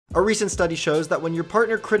A recent study shows that when your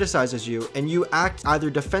partner criticizes you and you act either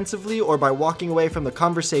defensively or by walking away from the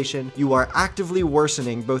conversation, you are actively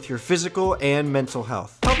worsening both your physical and mental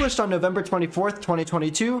health. Published on November 24th,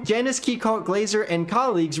 2022, Janice Keekalt Glazer and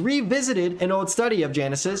colleagues revisited an old study of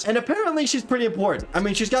Janice's, and apparently she's pretty important. I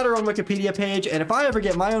mean, she's got her own Wikipedia page, and if I ever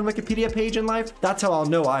get my own Wikipedia page in life, that's how I'll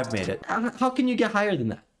know I've made it. How can you get higher than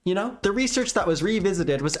that? You know? The research that was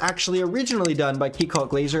revisited was actually originally done by Keekalt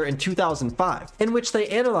Glazer in 2005, in which they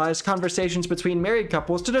analyzed conversations between married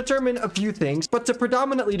couples to determine a few things, but to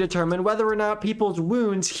predominantly determine whether or not people's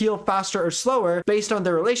wounds heal faster or slower based on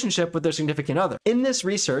their relationship with their significant other. In this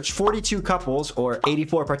research, 42 couples, or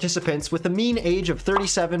 84 participants, with a mean age of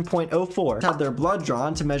 37.04 had their blood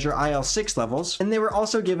drawn to measure IL-6 levels, and they were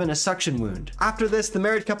also given a suction wound. After this, the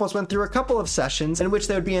married couples went through a couple of sessions in which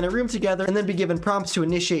they would be in a room together and then be given prompts to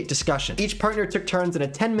initiate discussion. Each partner took turns in a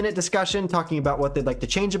 10-minute discussion talking about what they'd like to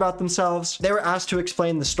change about themselves. They were asked to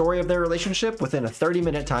explain the story of their relationship within a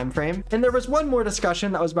 30-minute time frame. And there was one more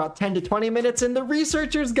discussion that was about 10 to 20 minutes, and the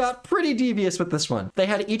researchers got pretty devious with this one. They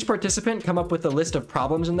had each participant come up with a list of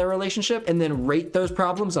problems in their relationship and then rate those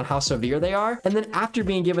problems on how severe they are. And then after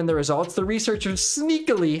being given the results, the researchers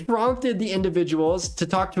sneakily prompted the individuals to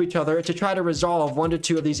talk to each other to try to resolve 1 to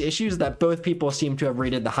 2 of these issues that both people seem to have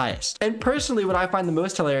rated the highest. And personally, what I find the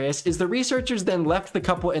most hilarious is the researchers then left the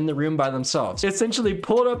couple in the room by themselves. Essentially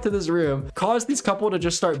pulled up to this room, caused these couple to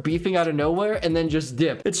just start beefing out of nowhere, and then just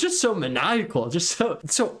dip. It's just so maniacal, just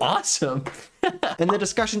so awesome. And the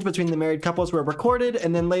discussions between the married couples were recorded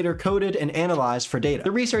and then later coded and analyzed for data.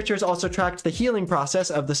 The researchers also tracked the healing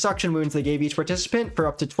process of the suction wounds they gave each participant for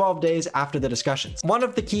up to 12 days after the discussions. One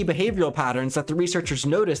of the key behavioral patterns that the researchers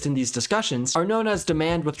noticed in these discussions are known as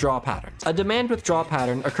demand withdrawal patterns. A demand withdrawal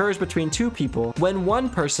pattern occurs between two people when one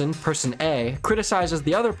person, person A, criticizes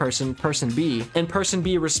the other person, person B, and person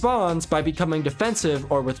B responds by becoming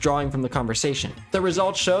defensive or withdrawing from the conversation. The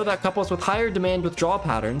results show that couples with higher demand withdrawal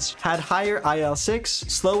patterns had higher IL-6,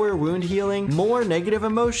 slower wound healing, more negative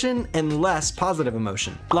emotion, and less positive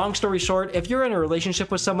emotion. Long story short, if you're in a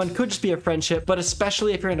relationship with someone, could just be a friendship, but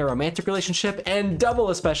especially if you're in a romantic relationship, and double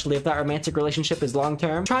especially if that romantic relationship is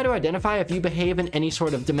long-term, try to identify if you behave in any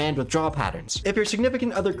sort of demand withdrawal patterns. If your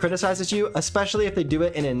significant other criticizes you, especially if they do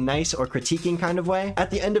it in a nice or critiquing kind of way,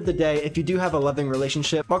 at the end of the day, if you do have a loving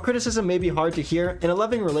relationship, while criticism may be hard to hear, in a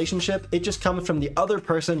loving relationship, it just comes from the other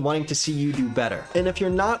person wanting to see you do better. And if you're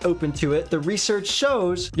not open to it, the research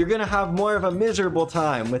shows you're gonna have more of a miserable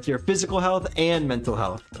time with your physical health and mental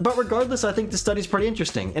health. But regardless, I think the study's pretty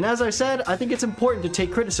interesting. And as I said, I think it's important to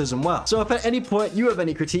take criticism well. So if at any point you have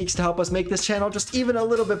any critiques to help us make this channel just even a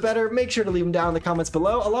little bit better, make sure to leave them down in the comments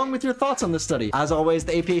below, along with your thoughts on the study. As always,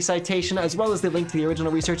 the APA citation as well as the link to the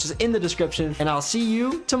original research is in the description, and I'll see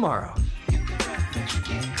you tomorrow.